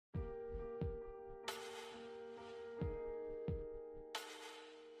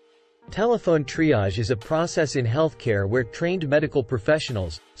Telephone triage is a process in healthcare where trained medical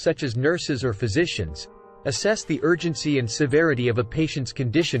professionals, such as nurses or physicians, assess the urgency and severity of a patient's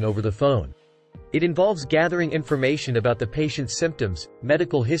condition over the phone. It involves gathering information about the patient's symptoms,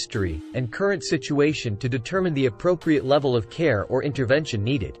 medical history, and current situation to determine the appropriate level of care or intervention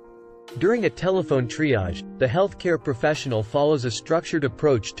needed. During a telephone triage, the healthcare professional follows a structured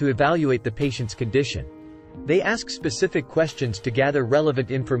approach to evaluate the patient's condition. They ask specific questions to gather relevant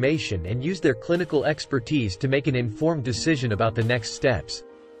information and use their clinical expertise to make an informed decision about the next steps.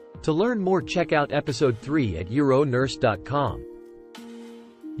 To learn more, check out episode 3 at euronurse.com.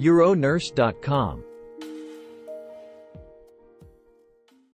 euronurse.com